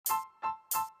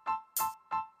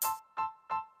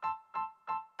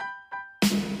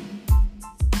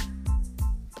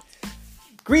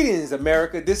Greetings,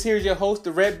 America. This here is your host,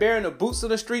 the Red Baron of Boots on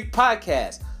the Street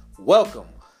podcast. Welcome.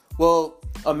 Well,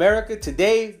 America,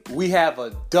 today we have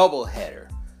a double header.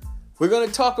 We're going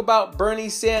to talk about Bernie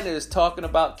Sanders talking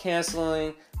about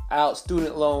canceling out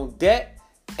student loan debt.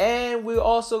 And we're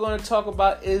also going to talk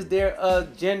about, is there a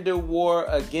gender war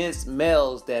against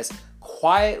males that's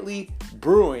quietly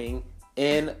brewing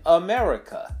in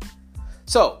America?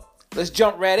 So let's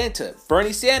jump right into it.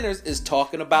 Bernie Sanders is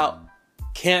talking about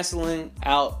canceling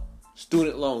out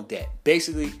student loan debt,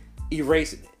 basically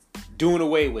erasing it, doing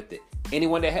away with it.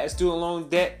 Anyone that has student loan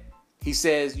debt, he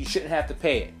says you shouldn't have to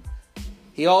pay it.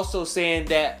 He also saying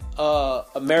that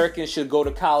Americans should go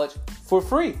to college for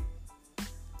free.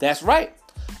 That's right.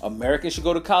 Americans should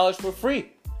go to college for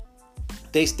free.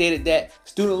 They stated that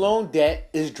student loan debt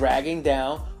is dragging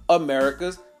down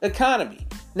America's economy.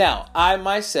 Now, I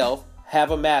myself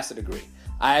have a master's degree.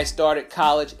 I started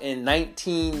college in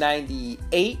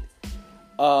 1998.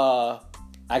 I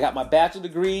got my bachelor's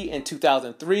degree in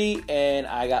 2003, and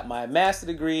I got my master's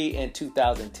degree in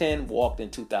 2010. Walked in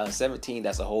 2017.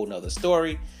 That's a whole nother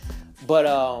story. But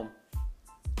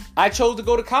I chose to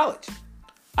go to college.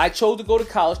 I chose to go to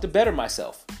college to better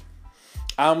myself.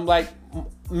 I'm like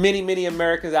many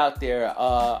Americans out there.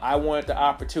 I wanted the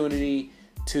opportunity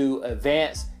to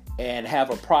advance and have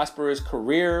a prosperous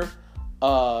career.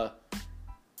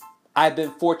 I've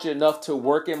been fortunate enough to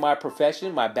work in my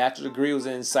profession. My bachelor's degree was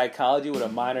in psychology with a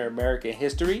minor in American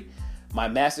history. My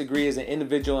master's degree is in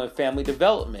individual and family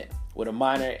development with a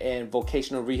minor in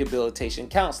vocational rehabilitation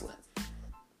counseling.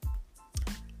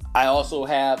 I also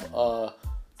have a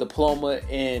diploma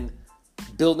in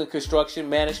building construction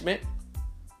management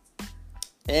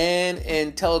and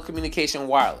in telecommunication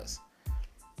wireless.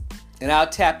 And I'll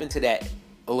tap into that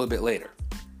a little bit later.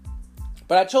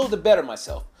 But I chose to better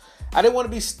myself. I didn't want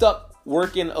to be stuck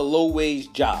working a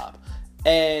low-wage job.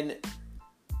 And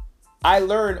I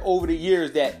learned over the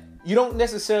years that you don't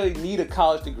necessarily need a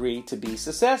college degree to be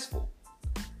successful.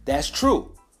 That's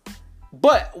true.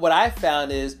 But what I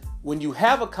found is when you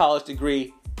have a college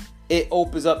degree, it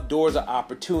opens up doors of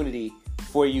opportunity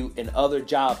for you in other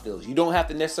job fields. You don't have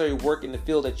to necessarily work in the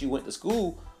field that you went to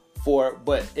school for,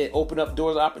 but it opened up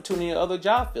doors of opportunity in other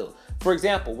job fields. For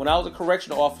example, when I was a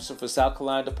correctional officer for South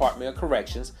Carolina Department of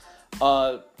Corrections,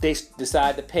 they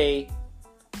decided to pay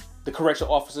the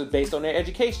correctional officers based on their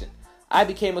education. I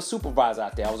became a supervisor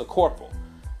out there. I was a corporal.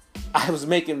 I was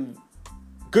making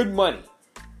good money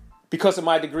because of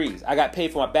my degrees. I got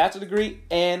paid for my bachelor's degree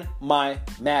and my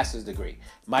master's degree.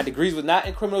 My degrees were not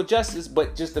in criminal justice,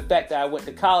 but just the fact that I went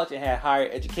to college and had higher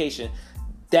education,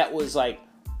 that was like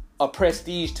a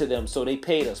prestige to them, so they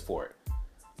paid us for it.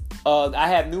 I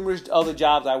have numerous other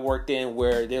jobs I worked in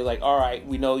where they're like, all right,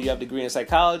 we know you have a degree in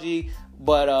psychology,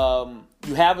 but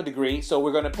you have a degree, so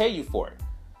we're going to pay you for it.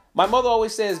 My mother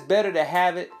always says better to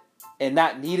have it and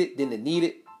not need it than to need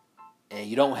it and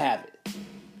you don't have it.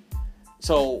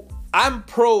 So I'm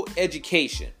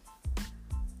pro-education.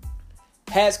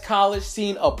 Has college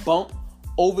seen a bump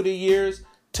over the years?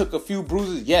 Took a few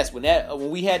bruises? Yes, when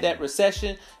we had that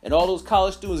recession and all those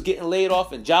college students getting laid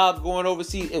off and jobs going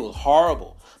overseas, it was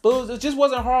horrible. But it just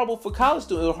wasn't horrible for college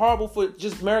students. It was horrible for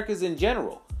just Americans in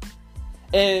general.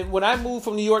 And when I moved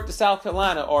from New York to South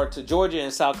Carolina, or to Georgia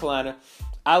and South Carolina,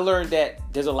 I learned that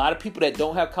there's a lot of people that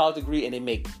don't have a college degree and they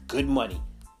make good money.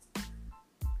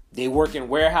 They work in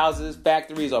warehouses,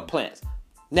 factories, or plants.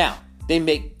 Now, they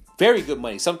make very good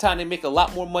money. Sometimes they make a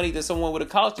lot more money than someone with a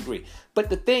college degree. But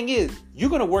the thing is, you're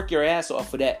going to work your ass off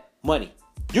for that money.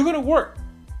 You're going to work.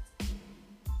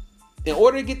 In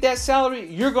order to get that salary,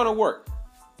 you're going to work.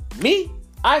 Me,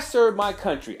 I served my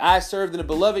country. I served in the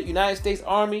beloved United States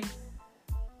Army,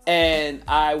 and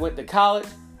I went to college.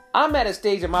 I'm at a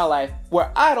stage in my life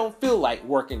where I don't feel like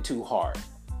working too hard.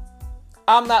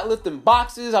 I'm not lifting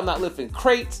boxes. I'm not lifting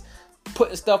crates,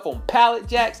 putting stuff on pallet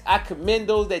jacks. I commend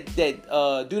those that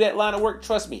do that line of work.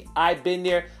 Trust me, I've been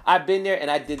there, and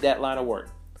I did that line of work.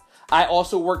 I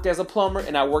also worked as a plumber,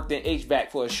 and I worked in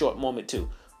HVAC for a short moment too.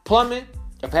 Plumbing,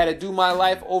 if I had to do my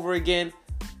life over again,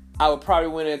 I would probably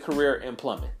win a career in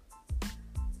plumbing.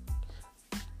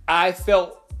 I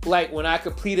felt like when I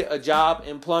completed a job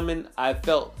in plumbing, I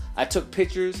took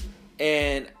pictures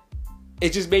and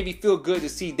it just made me feel good to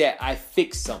see that I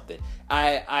fixed something.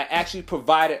 I actually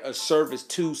provided a service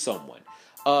to someone.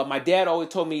 My dad always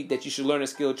told me that you should learn a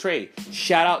skilled trade.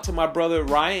 Shout out to my brother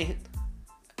Ryan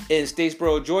in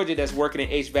Statesboro, Georgia, that's working in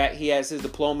HVAC. He has his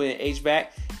diploma in HVAC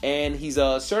and he's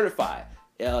certified.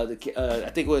 I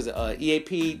think it was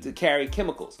EAP to carry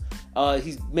chemicals.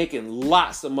 He's making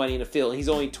lots of money in the field. And he's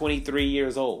only 23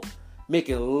 years old.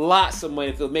 making lots of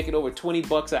money, making over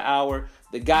 $20 an hour.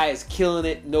 The guy is killing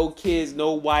it. No kids,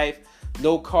 no wife,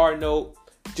 no car note.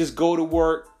 Just go to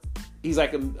work. He's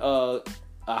like a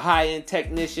high-end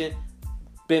technician.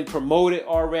 Been promoted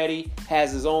already.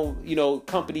 Has his own,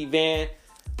 company van.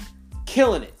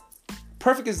 Killing it.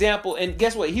 Perfect example. And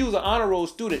guess what? He was an honor roll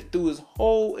student through his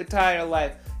whole entire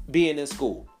life being in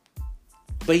school.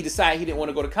 But he decided he didn't want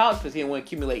to go to college because he didn't want to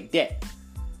accumulate debt.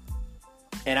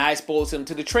 And I exposed him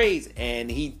to the trades. And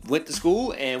he went to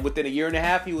school. And within a year and a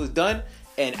half, he was done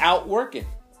and out working.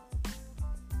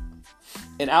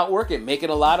 Making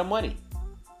a lot of money.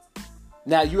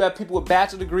 Now, you have people with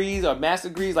bachelor degrees or master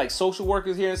degrees like social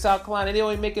workers here in South Carolina. They're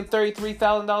only making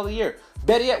 $33,000 a year.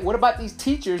 Better yet, what about these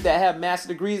teachers that have master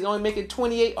degrees only making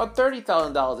 $28,000 or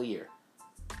 $30,000 a year?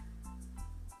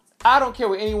 I don't care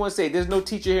what anyone say. There's no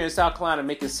teacher here in South Carolina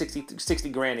making 60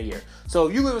 grand a year. So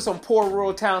if you live in some poor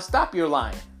rural town, stop your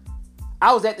lying.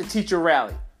 I was at the teacher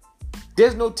rally.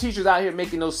 There's no teachers out here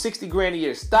making those 60 grand a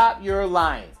year. Stop your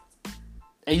lying.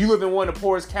 And you live in one of the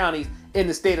poorest counties in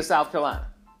the state of South Carolina.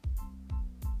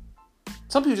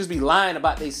 Some people just be lying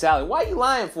about their salary. Why are you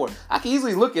lying for? I can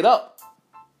easily look it up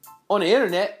on the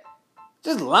internet.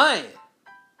 Just lying.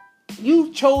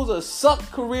 You chose a suck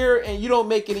career and you don't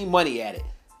make any money at it.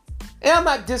 And I'm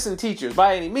not dissing teachers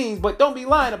by any means, but don't be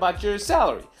lying about your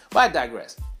salary. But I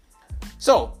digress.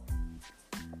 So,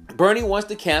 Bernie wants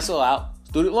to cancel out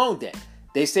student loan debt.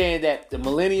 They're saying that the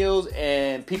millennials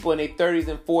and people in their 30s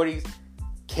and 40s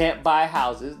can't buy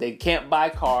houses. They can't buy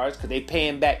cars because they're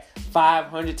paying back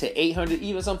 $500 to $800,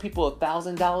 even some people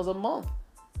 $1,000 a month.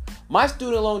 My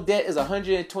student loan debt is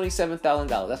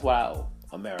 $127,000. That's what I owe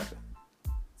America.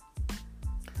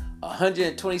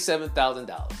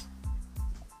 $127,000.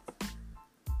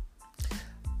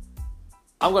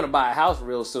 I'm going to buy a house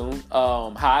real soon.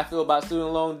 How I feel about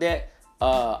student loan debt,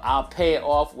 I'll pay it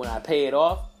off when I pay it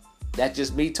off. That's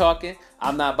just me talking.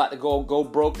 I'm not about to go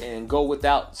broke and go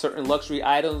without certain luxury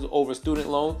items over student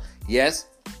loan. Yes,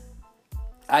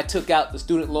 I took out the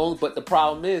student loans, but the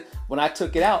problem is when I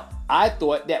took it out, I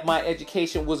thought that my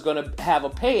education was going to have a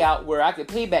payout where I could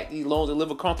pay back these loans and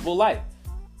live a comfortable life.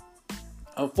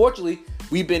 Unfortunately,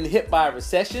 we've been hit by a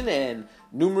recession and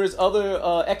numerous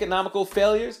other economical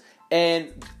failures.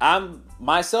 And I'm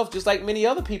myself, just like many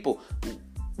other people,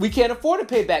 we can't afford to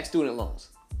pay back student loans.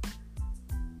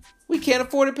 We can't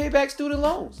afford to pay back student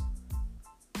loans.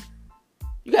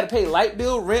 You got to pay light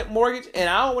bill, rent, mortgage, and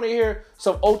I don't want to hear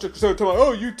some ultra conservative talking about,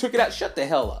 oh, you took it out. Shut the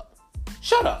hell up.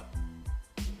 Shut up.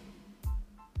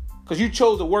 Because you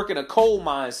chose to work in a coal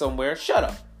mine somewhere. Shut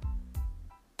up.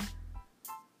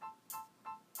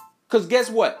 Because guess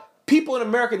what? People in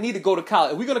America need to go to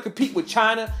college. If we're going to compete with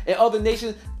China and other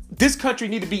nations, this country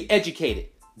need to be educated.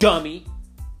 Dummy.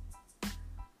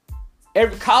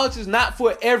 College is not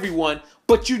for everyone,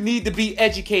 but you need to be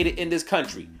educated in this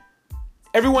country.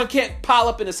 Everyone can't pile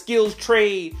up in a skilled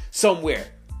trade somewhere.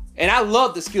 And I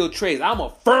love the skilled trades. I'm a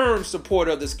firm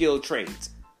supporter of the skilled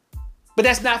trades. But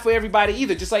that's not for everybody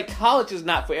either. Just like college is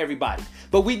not for everybody.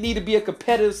 But we need to be a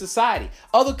competitive society.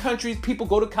 Other countries, people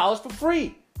go to college for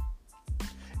free.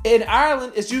 In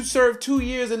Ireland, if you serve 2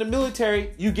 years in the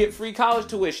military, you get free college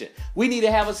tuition. We need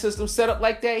to have a system set up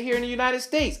like that here in the United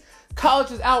States.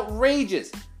 College is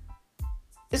outrageous.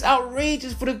 It's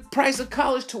outrageous for the price of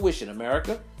college tuition,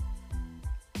 America.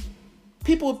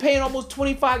 People are paying almost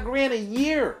 25 grand a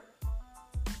year.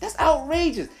 That's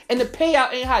outrageous. And the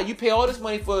payout ain't high. You pay all this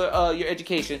money for your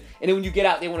education, and then when you get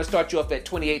out, they want to start you off at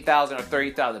 $28,000 or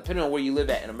 $30,000, depending on where you live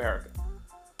at in America.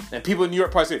 And people in New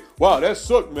York probably say, wow, that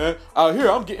sucked, man. Out here,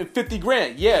 I'm getting 50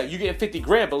 grand. Yeah, you're getting 50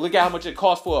 grand, but look at how much it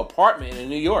costs for an apartment in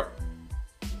New York.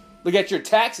 Look at your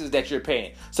taxes that you're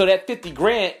paying. So that 50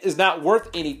 grand is not worth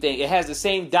anything. It has the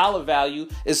same dollar value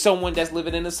as someone that's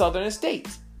living in the southern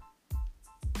states.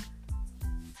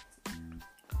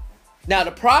 Now,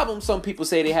 the problem some people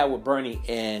say they have with Bernie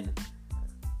and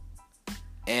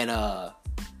the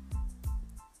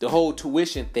whole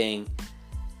tuition thing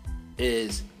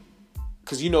is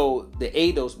because, the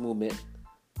ADOS movement,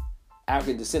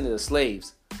 African descendant of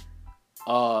slaves,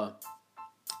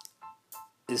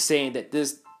 is saying that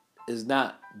this is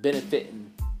not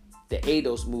benefiting the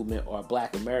ADOS movement or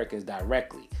Black Americans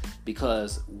directly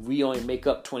because we only make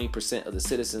up 20% of the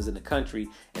citizens in the country.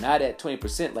 And out of that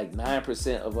 20%, like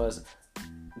 9% of us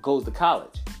goes to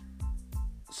college.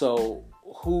 So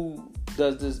who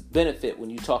does this benefit when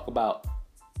you talk about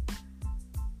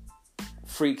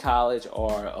free college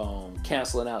or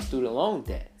canceling out student loan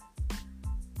debt?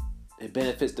 It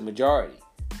benefits the majority,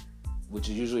 which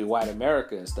is usually white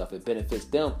America and stuff. It benefits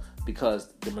them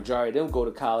because the majority of them go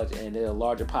to college and they're a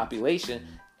larger population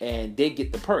and they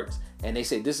get the perks. And they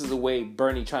say this is the way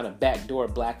Bernie trying to backdoor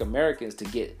black Americans to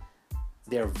get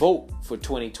their vote for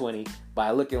 2020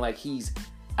 by looking like he's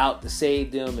out to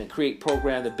save them and create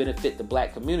programs that benefit the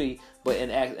black community. But in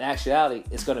actuality,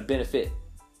 it's going to benefit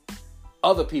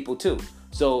other people too.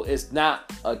 So it's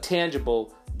not a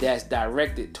tangible that's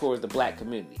directed towards the black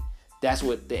community. That's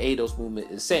what the ADOS movement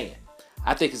is saying.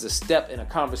 I think it's a step in a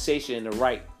conversation in the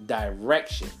right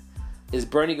direction. Is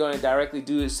Bernie going to directly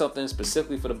do something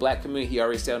specifically for the black community? He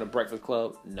already said on the Breakfast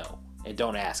Club, no. And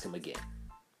don't ask him again.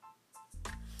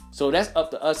 So that's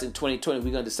up to us in 2020.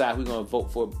 We're going to decide if we're going to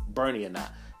vote for Bernie or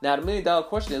not. Now, the $1 million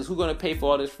question is, who's going to pay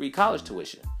for all this free college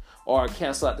tuition? Or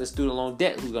cancel out the student loan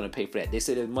debt? Who's going to pay for that? They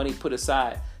said there's money put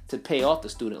aside to pay off the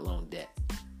student loan debt.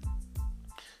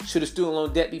 Should the student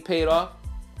loan debt be paid off?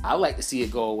 I'd like to see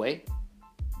it go away.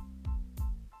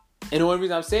 And the only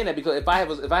reason I'm saying that, because if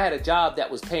I had a job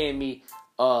that was paying me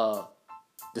the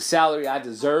salary I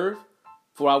deserve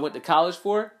for what I went to college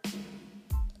for,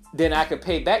 then I could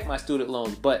pay back my student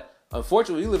loans. But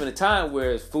unfortunately, we live in a time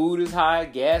where food is high,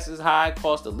 gas is high,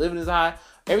 cost of living is high,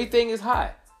 everything is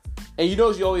high. And you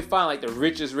always find like the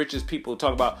richest people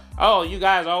talk about, oh, you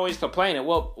guys are always complaining.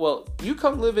 Well, you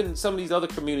come live in some of these other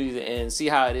communities and see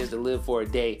how it is to live for a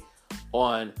day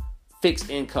on fixed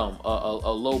income,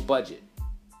 a low budget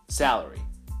salary.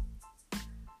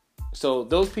 So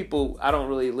those people, I don't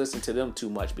really listen to them too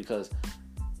much because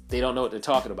they don't know what they're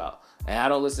talking about. And I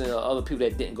don't listen to other people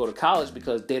that didn't go to college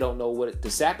because they don't know what the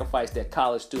sacrifice that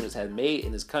college students have made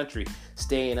in this country,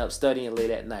 staying up, studying late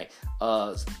at night.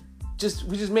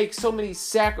 We just make so many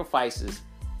sacrifices,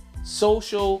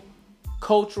 social,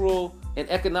 cultural, and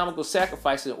economical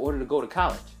sacrifices in order to go to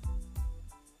college.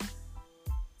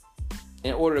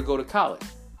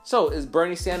 So is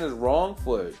Bernie Sanders wrong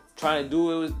for trying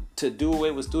to do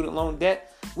away with student loan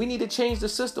debt? We need to change the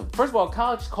system. First of all,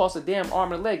 college costs a damn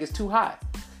arm and a leg. It's too high.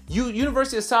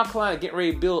 University of South Carolina getting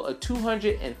ready to build a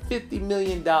 $250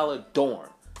 million dorm.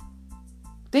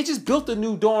 They just built a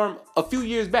new dorm a few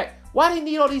years back. Why do they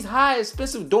need all these high,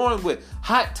 expensive dorms with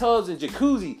hot tubs and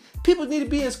jacuzzi? People need to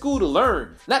be in school to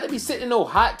learn, not to be sitting in no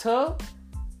hot tub.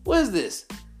 What is this?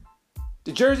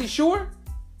 The Jersey Shore?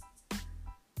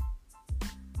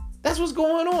 That's what's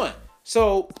going on.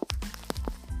 So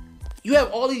you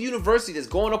have all these universities that's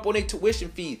going up on their tuition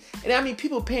fees. And I mean,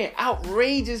 people paying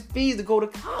outrageous fees to go to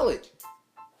college.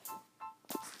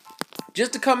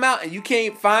 Just to come out and you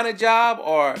can't find a job,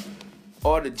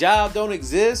 or the job don't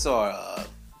exist, or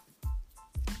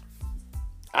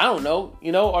I don't know,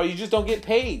 or you just don't get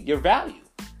paid your value.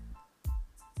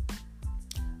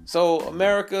 So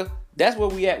America, that's where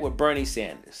we at with Bernie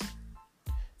Sanders.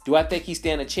 Do I think he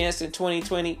stand a chance in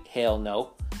 2020? Hell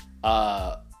no.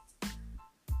 I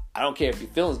don't care if your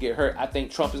feelings get hurt. I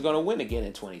think Trump is going to win again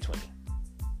in 2020.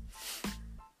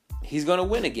 He's going to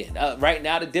win again. Right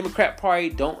now, the Democrat Party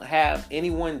don't have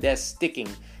anyone that's sticking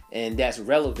and that's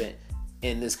relevant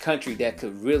in this country that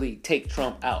could really take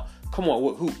Trump out. Come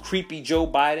on, who? Creepy Joe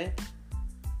Biden?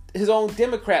 His own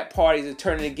Democrat parties are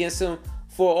turning against him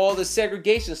for all the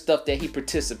segregation stuff that he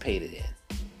participated in.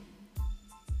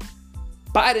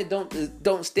 Biden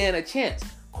don't stand a chance.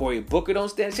 Cory Booker don't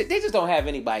stand a chance. They just don't have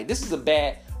anybody. This is a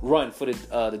bad run for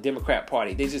the Democrat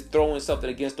Party. They just throwing something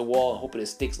against the wall and hoping it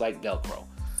sticks like Velcro.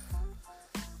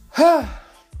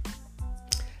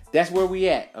 That's where we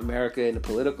at, America, in the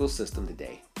political system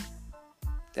today.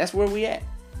 That's where we at.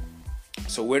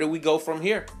 So where do we go from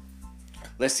here?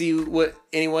 Let's see what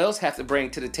anyone else have to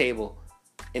bring to the table.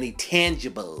 Any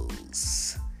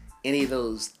tangibles? Any of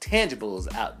those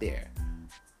tangibles out there?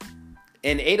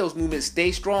 And the ADOS movement,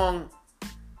 stay strong,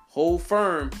 hold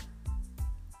firm,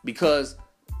 because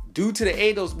due to the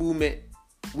ADOS movement,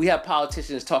 we have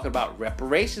politicians talking about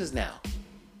reparations now.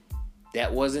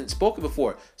 That wasn't spoken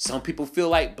before. Some people feel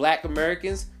like black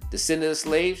Americans, descendants of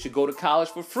slaves, should go to college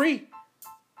for free.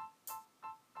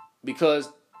 Because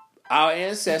our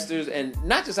ancestors, and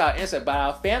not just our ancestors, but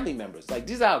our family members, like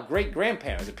these are our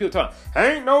great-grandparents. And people talking,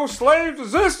 ain't no slaves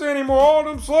exist anymore. All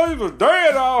them slaves are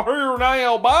dead out here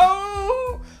now,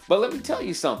 boy. But let me tell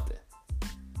you something.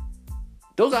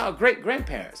 Those are our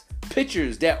great-grandparents.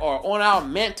 Pictures that are on our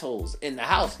mantles in the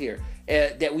house here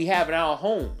that we have in our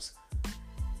homes.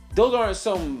 Those aren't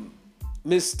some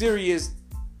mysterious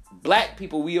black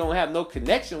people we don't have no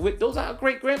connection with. Those are our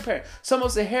great-grandparents. Some of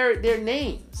us inherit their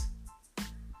names.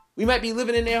 We might be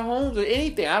living in their homes or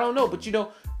anything. I don't know. But,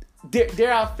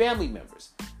 they're our family members.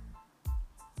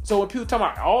 So when people talk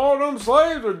about all them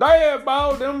slaves are dead,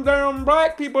 about them damn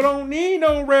black people don't need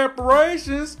no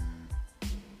reparations.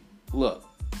 Look,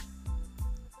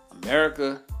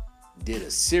 America did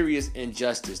a serious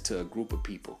injustice to a group of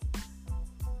people.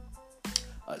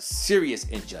 a serious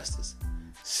injustice.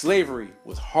 Slavery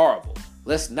was horrible.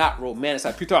 Let's not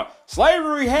romanticize. People talk,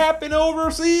 slavery happened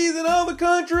overseas in other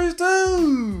countries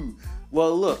too.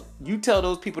 Well, look, you tell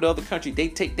those people in the other country, they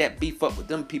take that beef up with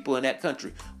them people in that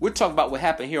country. We're talking about what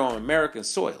happened here on American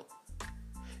soil.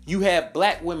 You have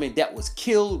black women that was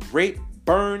killed, raped,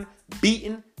 burned,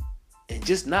 beaten, and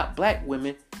just not black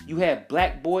women. You have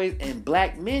black boys and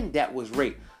black men that was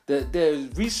raped.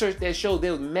 There's research that showed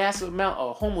there was massive amount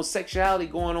of homosexuality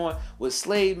going on with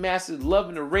slave masters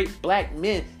loving to rape black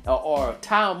men or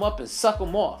tie them up and suck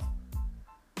them off.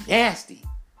 Nasty.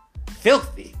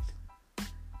 Filthy.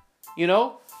 You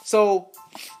know? So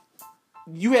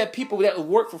you had people that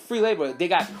work for free labor. They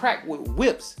got cracked with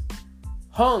whips.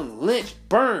 Hung, lynched,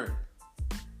 burned.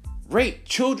 Raped,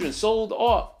 children sold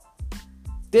off.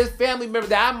 There's family members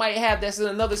that I might have that's in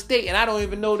another state, and I don't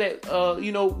even know that,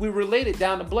 we're related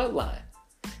down the bloodline.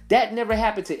 That never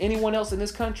happened to anyone else in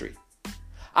this country.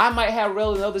 I might have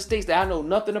relatives in other states that I know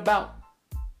nothing about.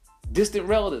 Distant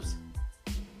relatives.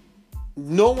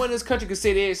 No one in this country can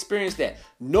say they experienced that.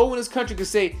 No one in this country can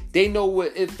say they know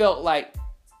what it felt like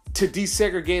to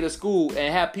desegregate a school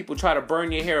and have people try to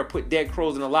burn your hair or put dead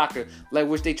crows in a locker, like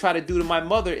which they try to do to my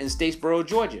mother in Statesboro,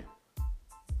 Georgia.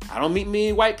 I don't meet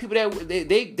many white people that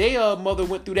they mother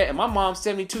went through that, and my mom's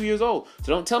 72 years old.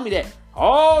 So don't tell me that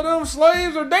all them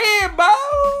slaves are dead,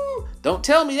 bro. Don't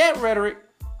tell me that rhetoric.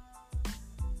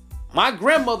 My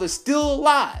grandmother's still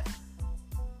alive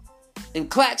in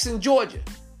Claxon, Georgia.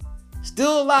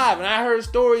 Still alive, and I heard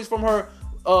stories from her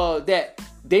that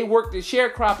they worked as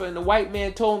sharecropper, and the white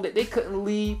man told them that they couldn't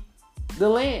leave the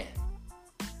land,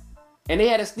 and they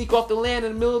had to sneak off the land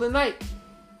in the middle of the night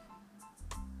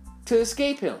to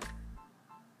escape him.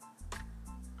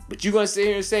 But you're going to sit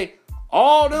here and say,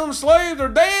 all them slaves are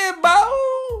dead,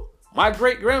 bro. My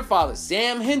great-grandfather,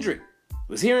 Sam Hendrick,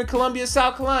 was here in Columbia,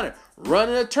 South Carolina,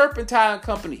 running a turpentine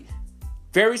company.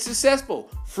 Very successful.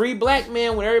 Free black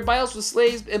man when everybody else was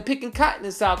slaves and picking cotton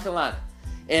in South Carolina.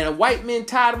 And a white man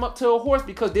tied him up to a horse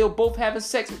because they were both having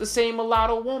sex with the same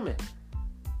mulatto woman.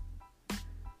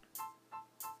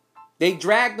 They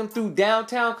dragged him through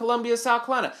downtown Columbia, South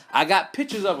Carolina. I got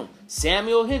pictures of him.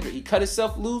 Samuel Hendrick. He cut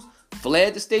himself loose,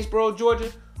 fled to Statesboro,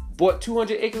 Georgia, bought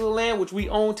 200 acres of land, which we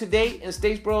own today in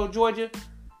Statesboro, Georgia.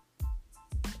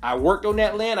 I worked on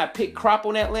that land. I picked crop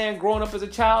on that land growing up as a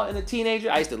child and a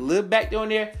teenager. I used to live back down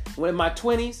there in my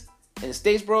 20s in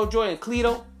Statesboro, Georgia, in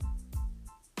Cleto.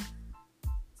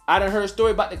 I done heard a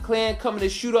story about the Klan coming to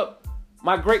shoot up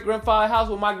my great-grandfather's house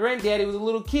when my granddaddy was a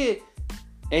little kid.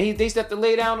 And they used to have to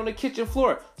lay down on the kitchen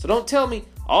floor. So don't tell me,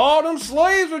 all them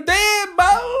slaves are dead,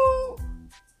 bro.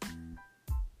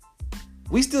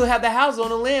 We still have the house on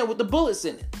the land with the bullets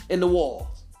in it, in the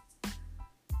walls.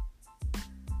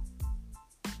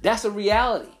 That's a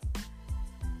reality.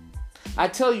 I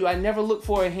tell you, I never look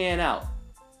for a hand out,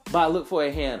 but I look for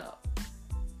a hand up.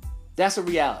 That's a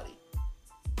reality.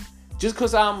 Just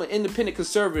because I'm an independent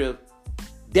conservative,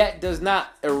 that does not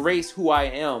erase who I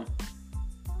am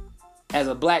as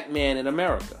a black man in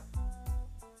America.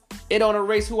 It don't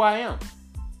erase who I am.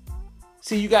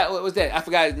 See, you got, what was that? I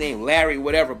forgot his name, Larry,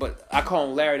 whatever, but I call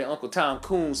him Larry the Uncle Tom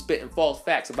Coon, spitting false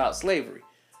facts about slavery.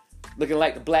 Looking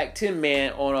like the Black Tin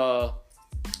Man on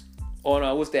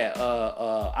what's that?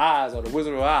 Oz, or the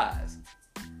Wizard of Oz.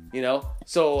 You know?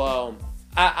 So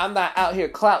I'm not out here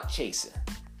clout chasing.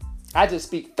 I just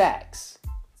speak facts.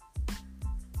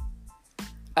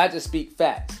 My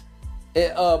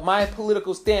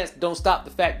political stance don't stop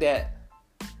the fact that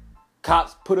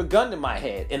cops put a gun to my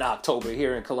head in October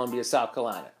here in Columbia, South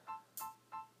Carolina.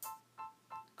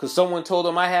 Because someone told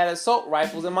them I had assault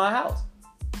rifles in my house.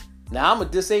 Now, I'm a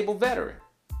disabled veteran.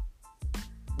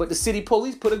 But the city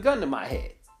police put a gun to my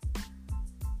head.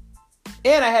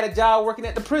 And I had a job working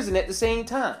at the prison at the same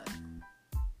time.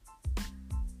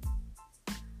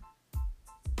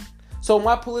 So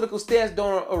my political stance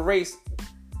don't erase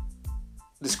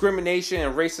discrimination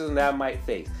and racism that I might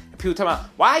face. And people talk about,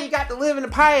 why you got to live in the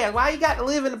past? Why you got to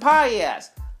live in the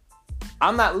past?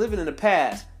 I'm not living in the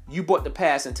past. You brought the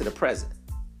past into the present.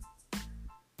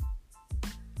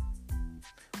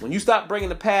 When you stop bringing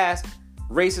the past,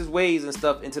 racist ways and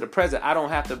stuff into the present, I don't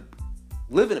have to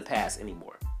live in the past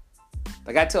anymore.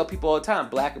 Like I tell people all the time,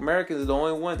 black Americans are the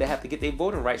only ones that have to get their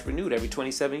voting rights renewed every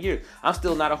 27 years. I'm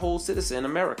still not a whole citizen in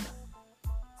America.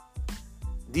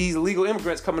 These illegal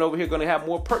immigrants coming over here are going to have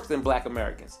more perks than black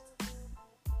Americans.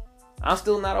 I'm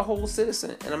still not a whole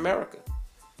citizen in America.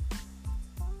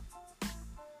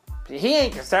 He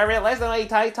ain't conservative. Last time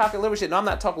he talking liberal shit. No, I'm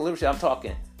not talking liberal shit. I'm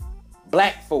talking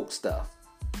black folk stuff.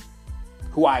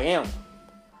 Who I am.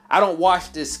 I don't wash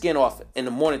this skin off in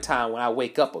the morning time when I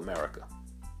wake up, America.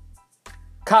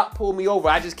 Cop pulled me over.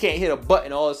 I just can't hit a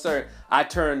button. All of a sudden, I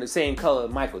turn the same color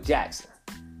as Michael Jackson.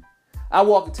 I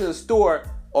walk into the store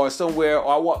or somewhere,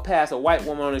 or I walk past a white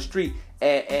woman on the street,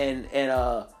 and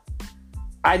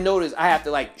I notice I have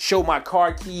to like show my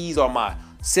car keys or my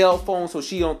cell phone so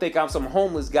she don't think I'm some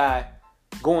homeless guy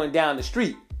going down the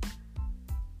street.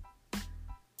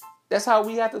 That's how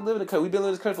we have to live in the country. We've been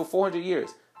living in this country for 400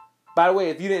 years. By the way,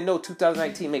 if you didn't know,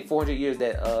 2019 make 400 years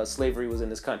that slavery was in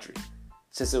this country.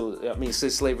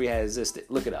 Since slavery has existed.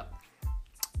 Look it up.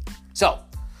 So,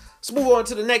 let's move on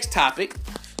to the next topic.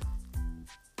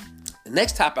 The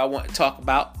next topic I want to talk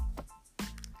about: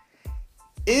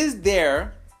 is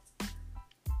there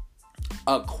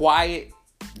a quiet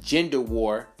gender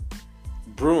war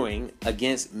brewing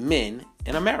against men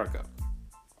in America?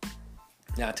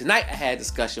 Now, tonight I had a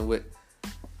discussion with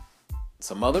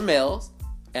some other males,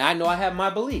 and I know I have my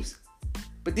beliefs.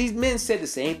 But these men said the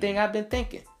same thing I've been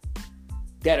thinking.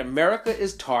 That America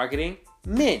is targeting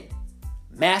men,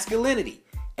 masculinity.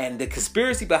 And the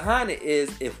conspiracy behind it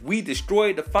is if we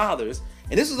destroy the fathers,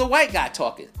 and this was a white guy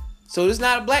talking. So this is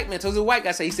not a black man, so it's a white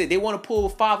guy. So he said they want to pull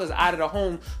fathers out of the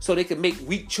home so they can make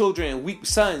weak children and weak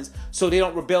sons so they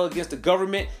don't rebel against the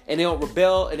government, and they don't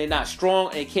rebel, and they're not strong,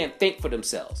 and they can't think for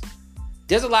themselves.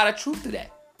 There's a lot of truth to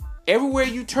that. Everywhere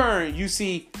you turn, you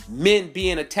see men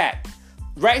being attacked.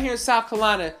 Right here in South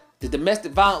Carolina, the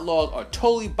domestic violence laws are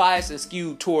totally biased and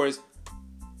skewed towards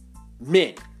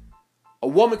men. A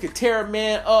woman could tear a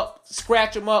man up,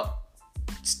 scratch him up,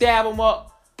 stab him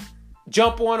up,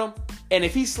 jump on him, and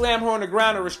if he slam her on the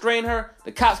ground or restrain her,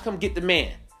 the cops come get the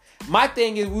man. My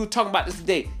thing is, we were talking about this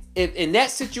today. If in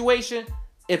that situation,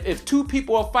 if two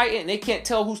people are fighting and they can't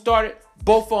tell who started,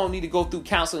 both of them need to go through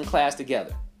counseling class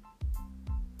together.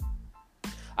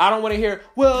 I don't want to hear,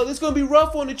 well, it's going to be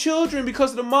rough on the children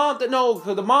because of the mom. No,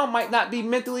 because the mom might not be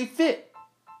mentally fit.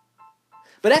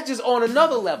 But that's just on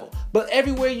another level. But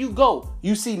everywhere you go,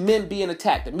 you see men being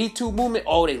attacked. The Me Too movement,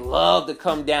 oh, they love to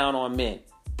come down on men.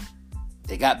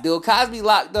 They got Bill Cosby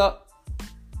locked up.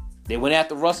 They went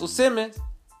after Russell Simmons.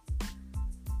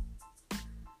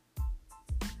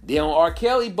 They on R.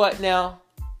 Kelly butt now.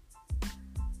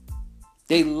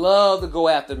 They love to go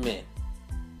after men.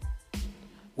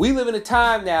 We live in a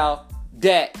time now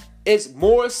that it's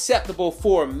more acceptable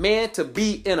for a man to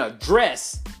be in a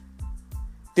dress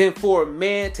than for a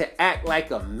man to act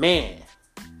like a man.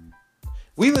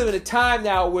 We live in a time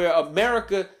now where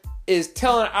America is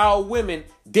telling our women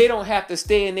they don't have to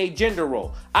stay in their gender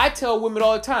role. I tell women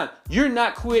all the time, you're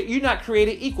not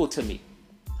created equal to me.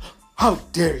 How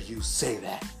dare you say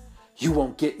that? You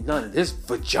won't get none of this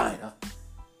vagina.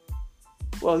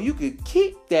 Well, you could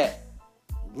keep that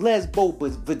lesbo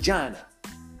vagina.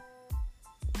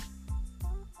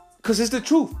 Because it's the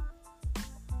truth.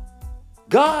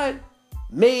 God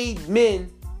made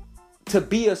men to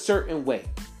be a certain way.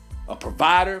 A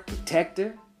provider,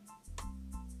 protector.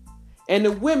 And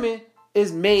the women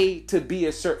is made to be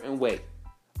a certain way.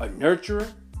 A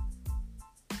nurturer.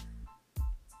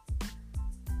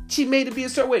 She made to be a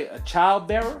certain way. A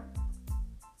childbearer.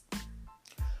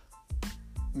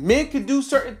 Men can do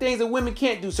certain things and women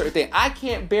can't do certain things. I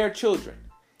can't bear children.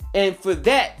 And for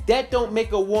that don't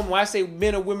make a woman, when I say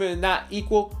men and women are not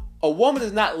equal, a woman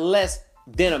is not less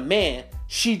than a man.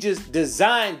 She just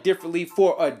designed differently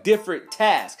for a different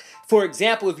task. For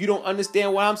example, if you don't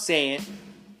understand what I'm saying,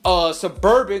 a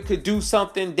Suburban could do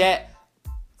something that,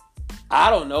 I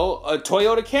don't know, a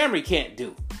Toyota Camry can't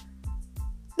do.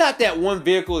 Not that one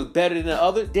vehicle is better than the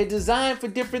other. They're designed for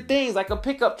different things, like a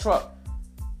pickup truck.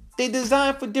 They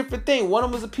designed for different things. One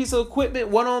of them is a piece of equipment.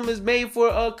 One of them is made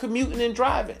for commuting and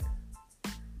driving.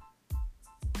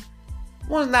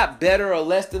 One's not better or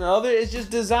less than the other. It's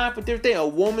just designed for different things. A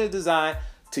woman is designed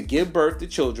to give birth to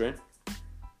children.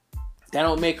 That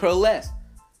don't make her less.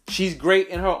 She's great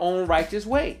in her own righteous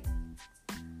way.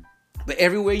 But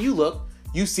everywhere you look,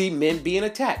 you see men being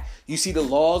attacked. You see the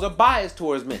laws are biased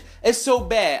towards men. It's so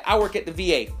bad. I work at the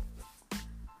VA.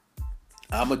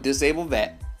 I'm a disabled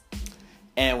vet.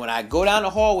 And when I go down the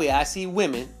hallway, I see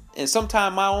women, and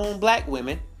sometimes my own black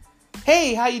women,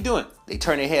 hey, how you doing? They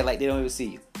turn their head like they don't even see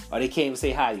you. Or they can't even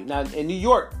say hi to you. Now, in New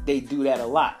York, they do that a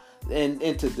lot. And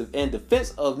in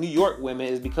defense of New York women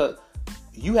is because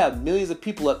you have millions of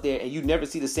people up there and you never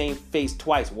see the same face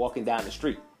twice walking down the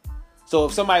street. So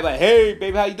if somebody's like, hey,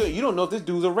 baby, how you doing? You don't know if this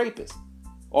dude's a rapist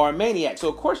or a maniac. So,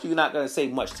 of course, you're not going to say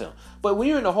much to him. But when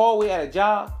you're in the hallway at a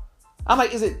job, I'm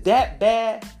like, is it that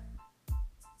bad?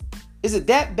 Is it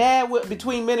that bad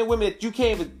between men and women that you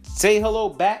can't even say hello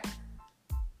back?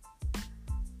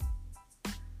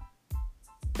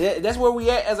 That's where we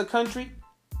at as a country.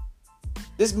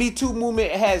 This Me Too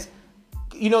movement has,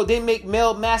 they make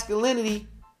male masculinity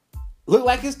look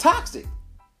like it's toxic.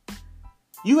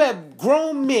 You have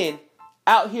grown men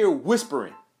out here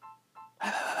whispering.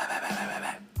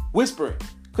 Whispering.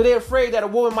 Because they're afraid that a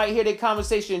woman might hear their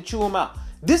conversation and chew them out.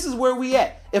 This is where we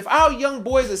at. If our young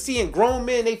boys are seeing grown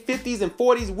men in their 50s and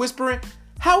 40s whispering,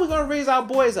 how are we going to raise our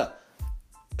boys up?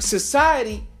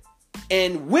 Society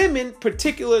and women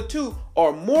particular too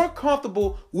are more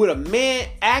comfortable with a man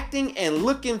acting and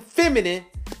looking feminine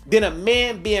than a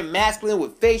man being masculine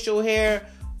with facial hair,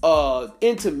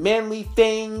 into manly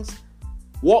things,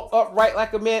 walk upright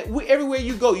like a man. Everywhere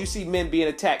you go, you see men being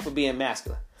attacked for being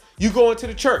masculine. You go into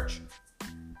the church.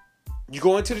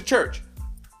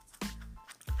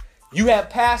 You have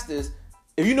pastors.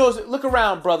 If you notice, look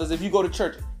around, brothers, if you go to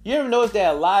church. You ever notice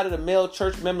that a lot of the male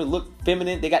church members look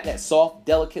feminine? They got that soft,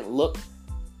 delicate look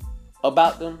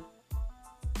about them.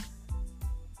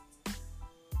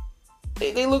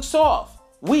 They look soft,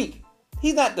 weak.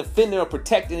 He's not defending or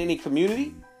protecting any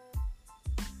community.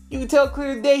 You can tell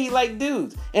clear as day he like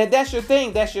dudes. And if that's your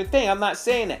thing, that's your thing. I'm not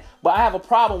saying that. But I have a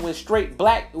problem with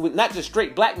not just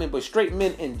straight black men, but straight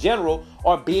men in general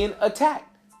are being attacked.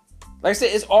 Like I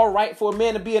said, it's all right for a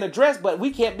man to be in a dress, but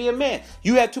we can't be a man.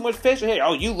 You have too much facial hair.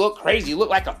 Oh, you look crazy. You look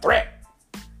like a threat.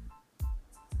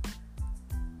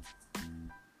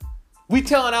 We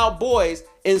telling our boys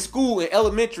in school, in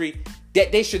elementary,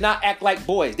 that they should not act like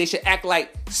boys. They should act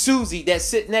like Susie that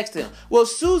sit next to him. Well,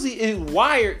 Susie is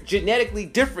wired genetically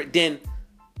different than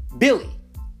Billy.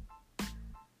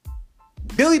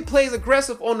 Billy plays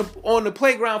aggressive on the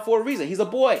playground for a reason. He's a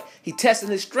boy. He testing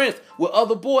his strength with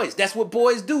other boys. That's what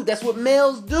boys do. That's what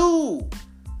males do.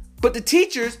 But the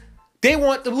teachers, they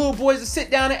want the little boys to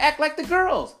sit down and act like the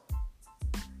girls.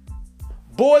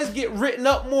 Boys get written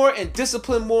up more and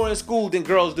disciplined more in school than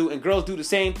girls do, and girls do the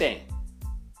same thing.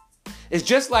 It's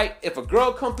just like if a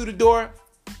girl come through the door,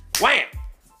 wham,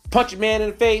 punch a man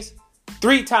in the face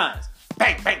 3 times.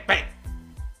 Bang, bang, bang.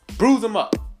 Bruise him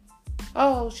up.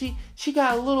 Oh, she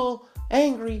got a little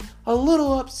angry, a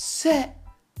little upset.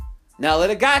 Now let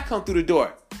a guy come through the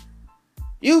door.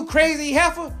 You crazy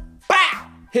heifer. Bow.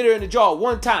 Hit her in the jaw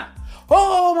 1 time.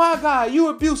 Oh my God, you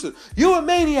abusive. You a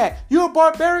maniac. You a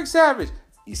barbaric savage.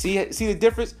 You see the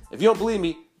difference? If you don't believe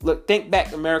me, look, think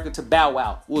back, America, to Bow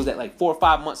Wow. What was that, like 4 or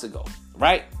 5 months ago,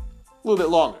 right? A little bit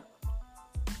longer.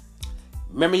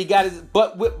 Remember he got his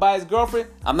butt whipped by his girlfriend?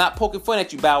 I'm not poking fun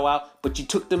at you, Bow Wow, but you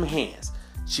took them hands.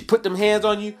 She put them hands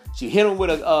on you. She hit him with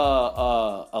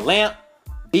a lamp,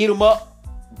 beat him up,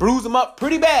 bruised him up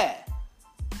pretty bad.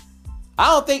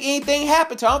 I don't think anything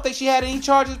happened to her. I don't think she had any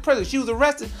charges pressed. She was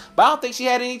arrested, but I don't think she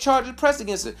had any charges pressed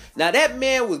against her. Now, that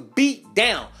man was beat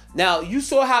down. Now, you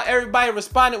saw how everybody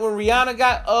responded when Rihanna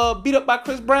got beat up by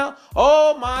Chris Brown?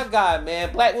 Oh, my God,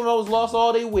 man. Black women almost lost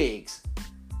all their wigs.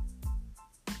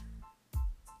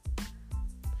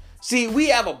 See, we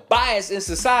have a bias in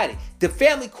society. The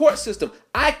family court system,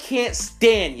 I can't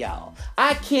stand y'all.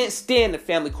 I can't stand the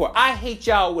family court. I hate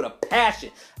y'all with a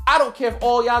passion. I don't care if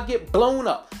all y'all get blown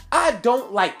up. I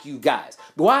don't like you guys.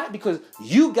 Why? Because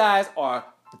you guys are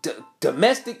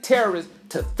domestic terrorists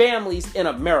to families in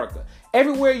America.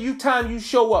 Everywhere you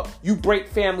show up, you break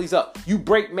families up. You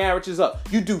break marriages up.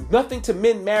 You do nothing to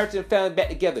mend marriage and family back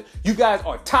together. You guys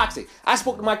are toxic. I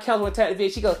spoke to my counselor one time.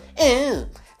 She goes,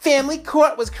 family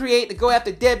court was created to go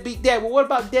after deadbeat dad. Well, what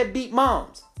about deadbeat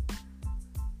moms?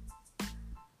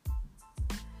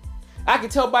 I can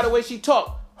tell by the way she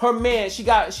talked. Her man, she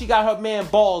got her man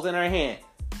balls in her hand.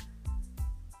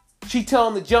 She tell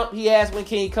him to jump. He asked, when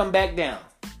can he come back down?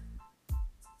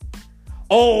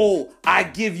 Oh, I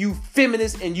give you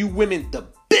feminists and you women the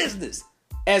business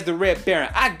as the Red Baron.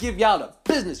 I give y'all the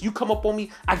business. You come up on me,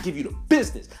 I give you the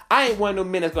business. I ain't one of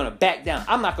them men that's going to back down.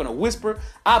 I'm not going to whisper.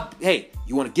 Hey,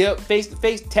 you want to get up face to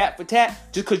face, tap for tap?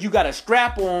 Just because you got a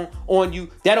strap on you,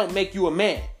 that don't make you a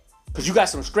man. Because you got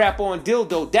some strap on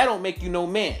dildo, that don't make you no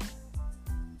man.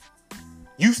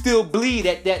 You still bleed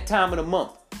at that time of the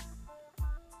month.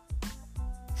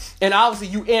 And obviously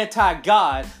you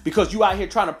anti-God because you out here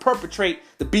trying to perpetrate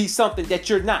to be something that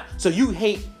you're not. So you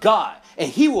hate God. And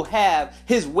he will have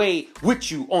his way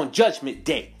with you on Judgment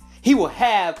Day. He will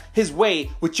have his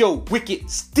way with your wicked,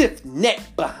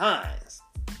 stiff-necked behinds.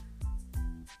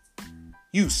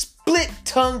 You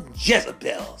split-tongued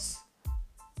Jezebels.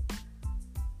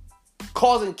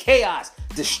 Causing chaos,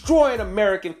 destroying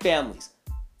American families.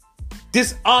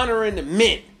 Dishonoring the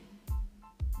men.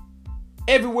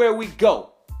 Everywhere we go.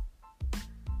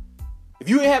 If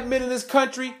you ain't have men in this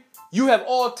country, you have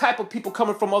all type of people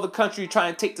coming from other countries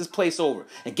trying to take this place over.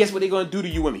 And guess what they're going to do to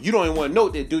you women? You don't even want to know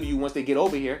what they do to you once they get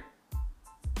over here.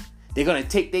 They're going to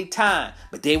take their time.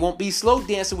 But they won't be slow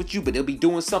dancing with you, but they'll be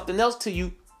doing something else to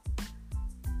you.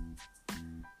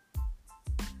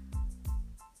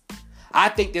 I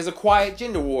think there's a quiet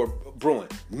gender war brewing.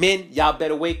 Men, y'all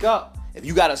better wake up. If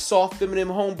you got a soft feminine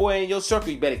homeboy in your circle,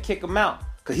 you better kick him out.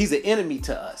 Because he's an enemy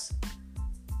to us.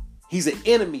 He's an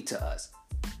enemy to us.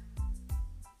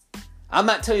 I'm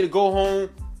not telling you to go home,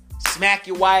 smack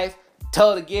your wife,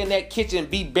 tell her to get in that kitchen and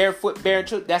be barefoot, bearing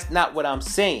children. That's not what I'm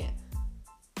saying.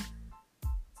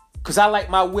 Because I like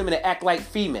my women to act like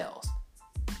females.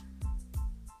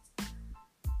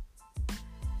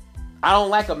 I don't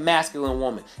like a masculine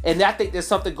woman. And I think there's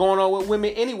something going on with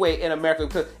women anyway in America.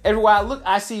 Because everywhere I look,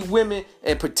 I see women,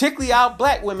 and particularly our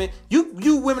black women,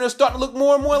 you women are starting to look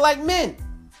more and more like men.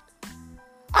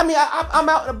 I mean, I'm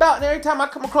out and about, and every time I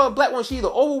come across a black woman, she either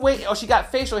overweight or she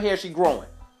got facial hair she growing.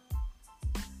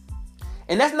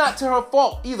 And that's not to her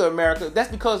fault either, America.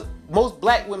 That's because most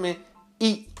black women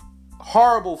eat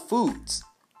horrible foods.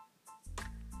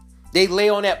 They lay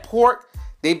on that pork.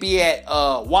 They be at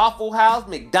Waffle House,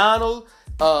 McDonald's,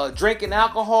 drinking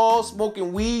alcohol,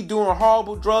 smoking weed, doing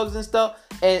horrible drugs and stuff.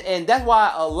 And that's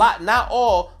why a lot, not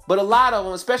all, but a lot of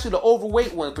them, especially the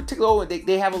overweight ones, particularly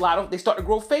they have a lot of, they start to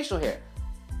grow facial hair.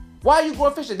 Why are you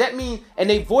growing facial? That means, and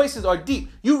their voices are deep.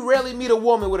 You rarely meet a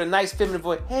woman with a nice feminine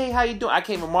voice. Hey, how you doing? I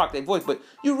can't even mark their voice, but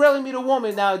you rarely meet a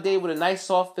woman nowadays with a nice,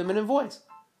 soft, feminine voice.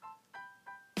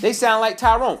 They sound like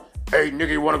Tyrone. Hey, nigga,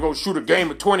 you want to go shoot a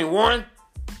game of 21?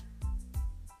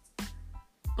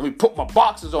 Let me put my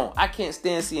boxers on. I can't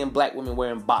stand seeing black women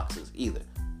wearing boxers either.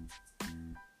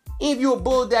 If you're a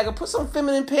bulldagger, put some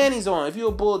feminine panties on. If you're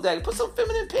a bulldagger, put some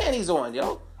feminine panties on,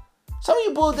 yo. Some of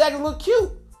you bulldaggers look cute.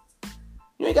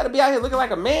 You ain't got to be out here looking like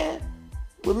a man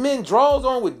with men drawers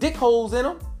on with dick holes in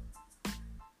them.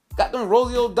 Got them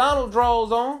Rosie O'Donnell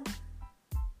drawers on.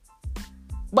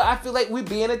 But I feel like we're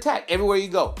being attacked everywhere you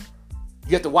go.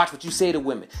 You have to watch what you say to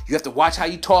women. You have to watch how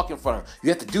you talk in front of them. You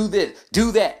have to do this,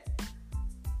 do that.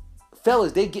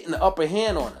 Fellas, they getting the upper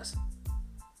hand on us.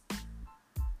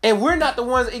 And we're not the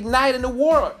ones igniting the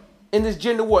war in this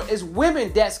gender war. It's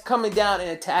women that's coming down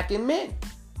and attacking men.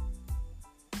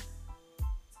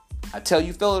 I tell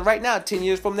you fellas right now, 10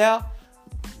 years from now,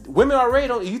 women already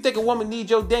don't, you think a woman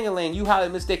needs your ding-a-ling, you highly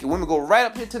mistaken. Women go right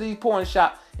up here to these porn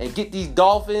shop and get these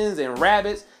dolphins and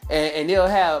rabbits, and they'll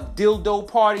have dildo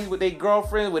parties with their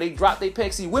girlfriends where they drop their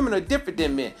pants. See, women are different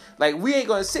than men. Like, we ain't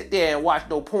gonna sit there and watch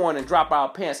no porn and drop our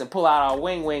pants and pull out our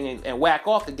wing and whack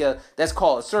off together. That's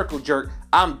called a circle jerk.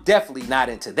 I'm definitely not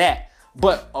into that.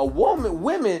 But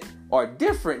women are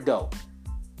different though.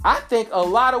 I think a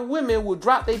lot of women will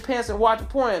drop their pants and watch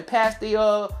porn and pass the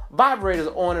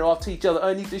vibrators on and off to each other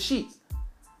underneath the sheets.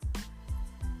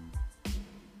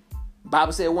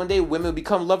 Bible said one day women will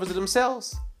become lovers of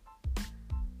themselves.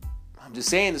 I'm just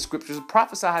saying the scriptures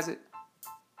prophesize it.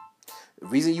 The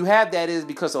reason you have that is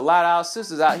because a lot of our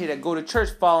sisters out here that go to church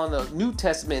following the New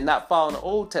Testament and not following the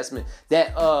Old Testament.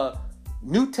 That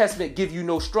New Testament give you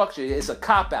no structure. It's a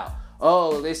cop-out.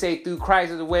 Oh, they say through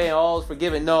Christ is the way and all is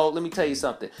forgiven. No, let me tell you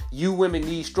something. You women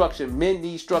need structure. Men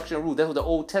need structure and rules. That's what the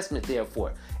Old Testament there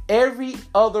for. Every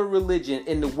other religion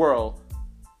in the world,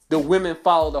 the women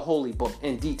follow the holy book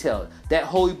in detail. That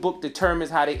holy book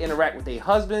determines how they interact with their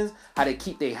husbands, how they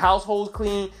keep their households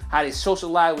clean, how they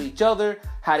socialize with each other,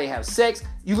 how they have sex.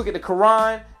 You look at the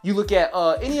Quran, you look at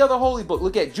any other holy book,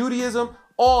 look at Judaism,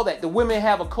 all that. The women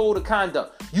have a code of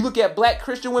conduct. You look at black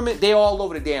Christian women, they all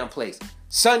over the damn place.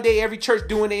 Sunday, every church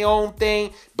doing their own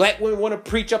thing. Black women want to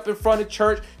preach up in front of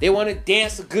church. They want to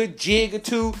dance a good jig or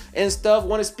two and stuff.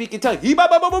 Want to speak in tongues. They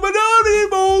want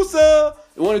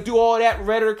to do all that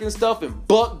rhetoric and stuff and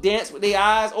buck dance with their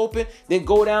eyes open. Then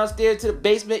go downstairs to the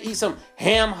basement, eat some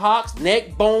ham hocks,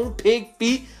 neck bone, pig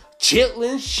feet,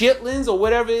 chitlins, or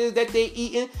whatever it is that they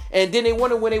eating. And then they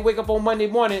wonder when they wake up on Monday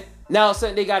morning, now all of a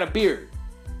sudden they got a beard.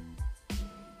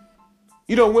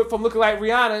 You done went from looking like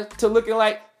Rihanna to looking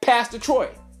like Pastor Troy.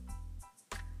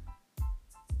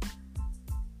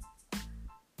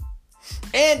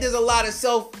 And there's a lot of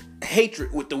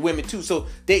self-hatred with the women too. So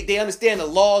they understand the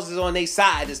laws is on their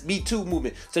side. This Me Too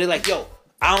movement. So they're like, yo,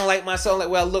 I don't like myself like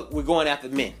where I look. We're going after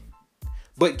men.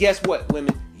 But guess what,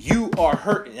 women? You are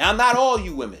hurting. Now, not all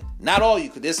you women. Not all you.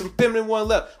 Because there's some feminine one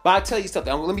left. But I'll tell you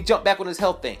something. Let me jump back on this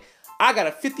health thing. I got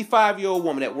a 55-year-old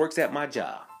woman that works at my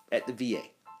job at the VA.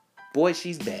 Boy,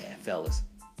 she's bad, fellas.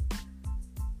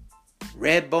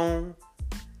 Red bone,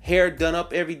 hair done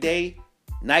up every day,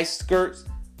 nice skirts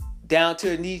down to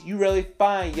her knees. You rarely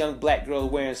find young black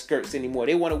girls wearing skirts anymore.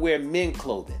 They want to wear men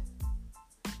clothing.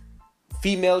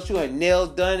 Females, her nails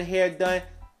done, hair done.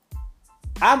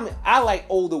 I like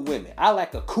older women. I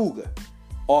like a cougar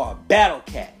or a battle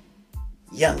cat.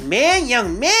 Young man.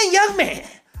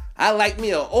 I like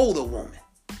me an older woman.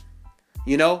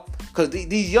 You know, because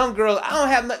these young girls, I don't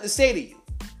have nothing to say to you.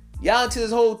 Y'all into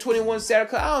this whole 21 Sarah.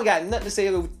 I don't got nothing to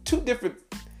say. Two different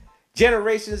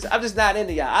generations. I'm just not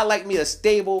into y'all. I like me a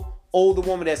stable, older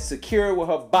woman that's secure with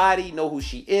her body, know who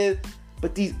she is.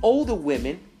 But these older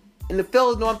women, and the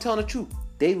fellas know I'm telling the truth,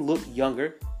 they look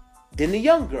younger than the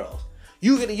young girls.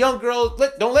 You get the young girls,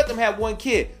 don't let them have one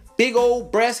kid. Big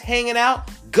old breasts hanging out,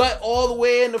 gut all the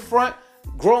way in the front,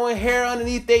 growing hair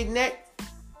underneath their neck.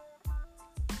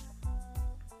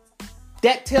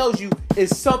 That tells you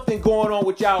there's something going on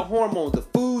with y'all hormones. The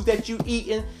foods that you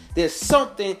eating, there's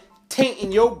something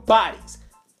tainting your bodies.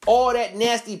 All that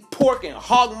nasty pork and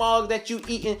hog maws that you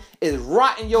eating is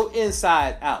rotting your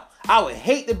inside out. I would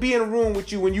hate to be in a room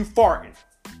with you when you farting.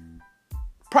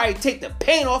 Probably take the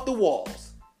paint off the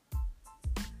walls.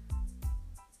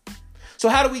 So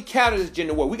how do we counter this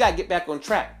gender war? We got to get back on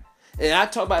track. And I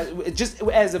talk about it just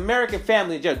as American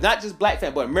family in general, not just black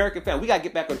family, but American family. We got to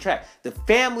get back on track. The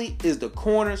family is the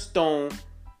cornerstone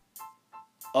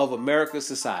of America's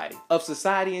society, of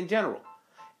society in general.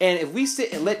 And if we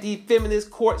sit and let the feminist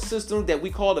court system that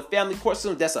we call the family court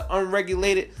system, that's an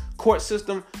unregulated court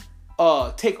system,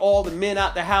 take all the men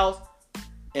out the house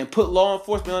and put law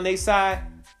enforcement on their side,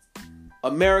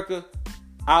 America,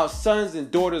 our sons and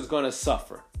daughters going to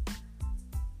suffer.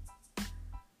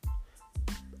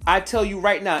 I tell you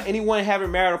right now, anyone having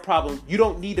marital problems, you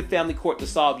don't need the family court to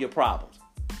solve your problems.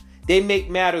 They make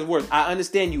matters worse. I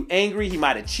understand you angry. He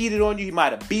might have cheated on you. He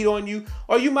might have beat on you.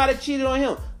 Or you might have cheated on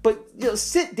him. But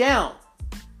sit down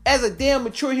as a damn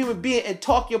mature human being and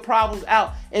talk your problems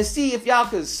out and see if y'all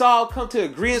could come to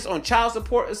agreements on child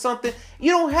support or something. You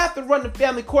don't have to run the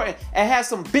family court and have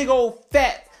some big old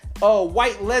fat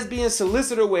white lesbian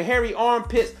solicitor with hairy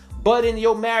armpits butt in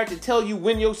your marriage to tell you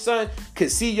when your son could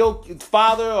see your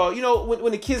father, or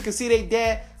when the kids can see their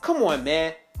dad. Come on,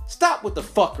 man. Stop with the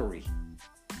fuckery.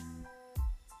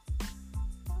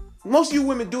 Most of you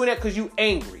women doing that because you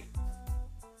angry.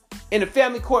 And the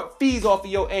family court feeds off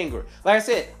of your anger. Like I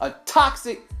said, a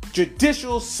toxic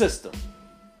judicial system.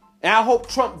 And I hope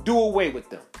Trump do away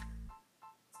with them.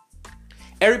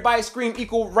 Everybody scream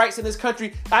equal rights in this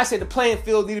country. I say the playing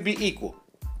field need to be equal.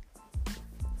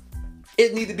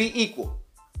 It need to be equal.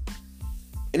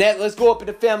 And let's go up in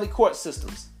the family court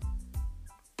systems.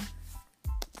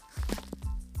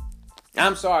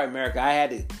 I'm sorry, America. I had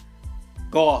to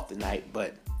go off tonight,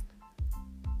 but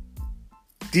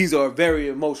these are very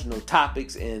emotional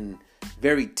topics and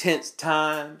very tense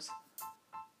times.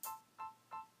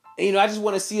 And, I just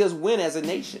want to see us win as a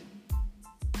nation.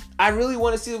 I really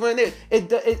want to see us win.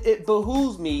 It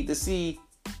behooves me to see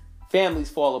families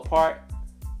fall apart.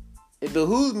 It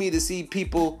behooves me to see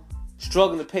people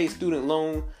struggling to pay student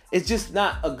loan. It's just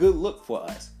not a good look for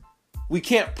us. We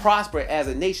can't prosper as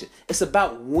a nation. It's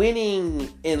about winning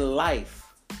in life.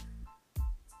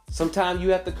 Sometimes you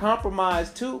have to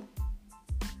compromise too.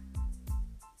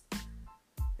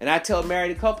 And I tell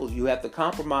married couples, you have to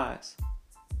compromise.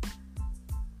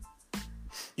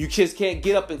 You just can't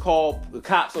get up and call the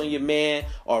cops on your man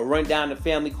or run down the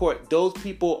family court. Those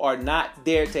people are not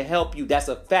there to help you. That's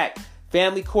a fact.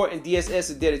 Family court and DSS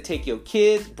is there to take your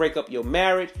kids, break up your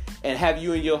marriage, and have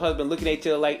you and your husband looking at each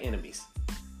other like enemies.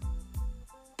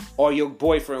 Or your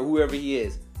boyfriend, whoever he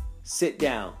is. Sit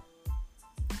down.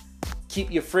 Keep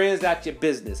your friends out your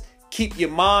business. Keep your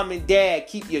mom and dad,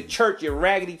 keep your church, your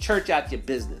raggedy church out your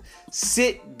business.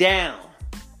 Sit down.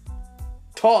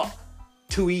 Talk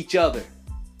to each other.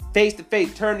 Face to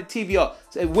face. Turn the TV off.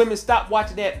 So women, stop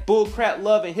watching that bullcrap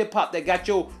love and hip hop that got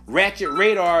your ratchet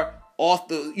radar off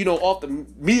the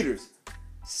meters.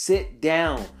 Sit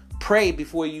down. Pray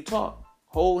before you talk.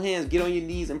 Hold hands. Get on your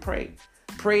knees and pray.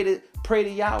 Pray to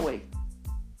Yahweh.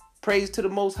 Praise to the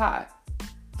Most High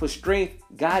for strength,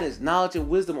 guidance, knowledge, and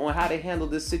wisdom on how to handle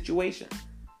this situation.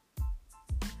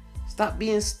 Stop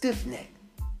being stiff-necked.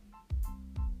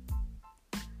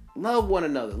 Love one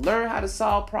another. Learn how to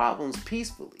solve problems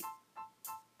peacefully.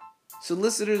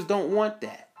 Solicitors don't want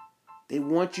that. They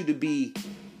want you to be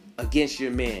against your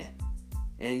man.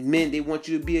 And men, they want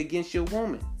you to be against your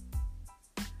woman.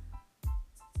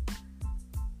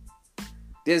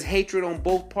 There's hatred on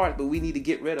both parts, but we need to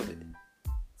get rid of it.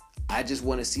 I just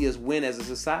want to see us win as a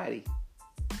society.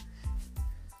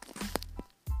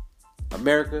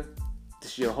 America,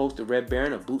 this is your host, the Red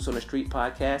Baron of Boots on the Street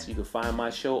podcast. You can find my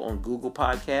show on Google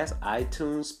Podcasts,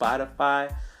 iTunes,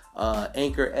 Spotify,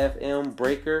 Anchor FM,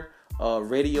 Breaker,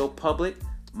 Radio Public.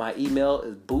 My email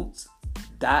is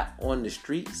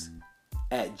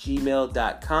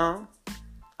boots.onthestreets@gmail.com.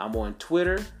 I'm on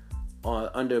Twitter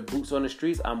under Boots on the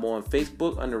Streets. I'm on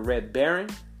Facebook under Red Baron.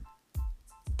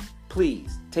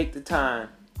 Please take the time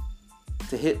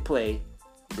to hit play,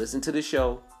 listen to the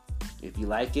show. If you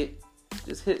like it,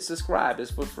 Just hit subscribe. It's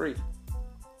for free.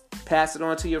 Pass it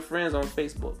on to your friends on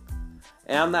Facebook.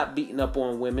 And I'm not beating up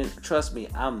on women. Trust me,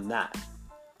 I'm not.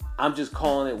 I'm just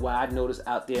calling it what I notice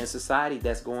out there in society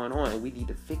that's going on, and we need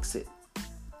to fix it.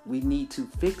 We need to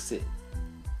fix it.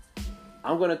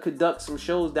 I'm going to conduct some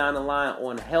shows down the line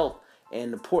on health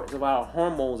and the importance of our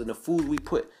hormones and the food we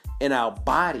put in our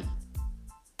body.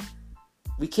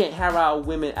 We can't have our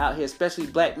women out here, especially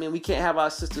black men. We can't have our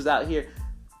sisters out here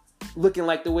looking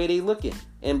like the way they looking.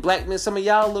 And black men, some of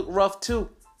y'all look rough too.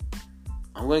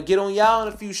 I'm going to get on y'all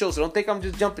in a few shows, so don't think I'm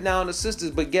just jumping down on the sisters.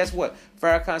 But guess what?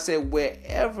 Farrakhan said,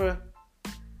 wherever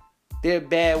there are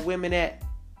bad women at,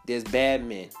 there's bad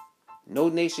men. No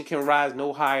nation can rise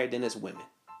no higher than its women.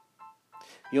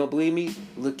 You don't believe me?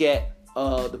 Look at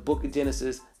the book of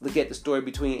Genesis. Look at the story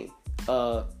between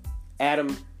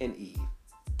Adam and Eve.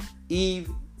 Eve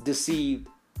deceived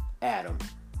Adam.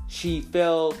 She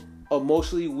fell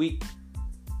emotionally weak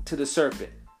to the serpent.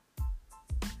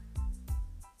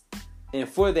 And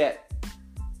for that,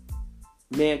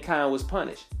 mankind was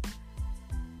punished.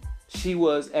 She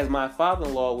was, as my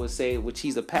father-in-law would say, which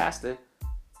he's a pastor,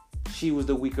 she was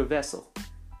the weaker vessel.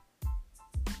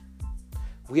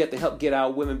 We have to help get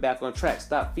our women back on track.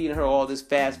 Stop feeding her all this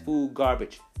fast food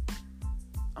garbage.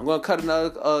 I'm going to cut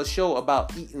another show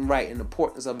about eating right and the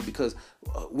importance of it, because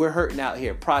we're hurting out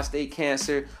here. Prostate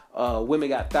cancer, women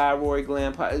got thyroid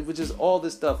gland, which is all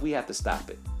this stuff. We have to stop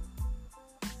it.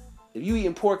 If you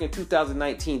eating pork in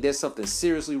 2019, there's something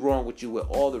seriously wrong with you with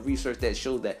all the research that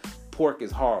shows that pork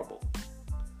is horrible.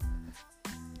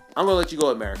 I'm going to let you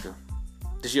go, America.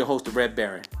 This is your host, the Red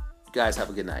Baron. You guys have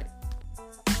a good night.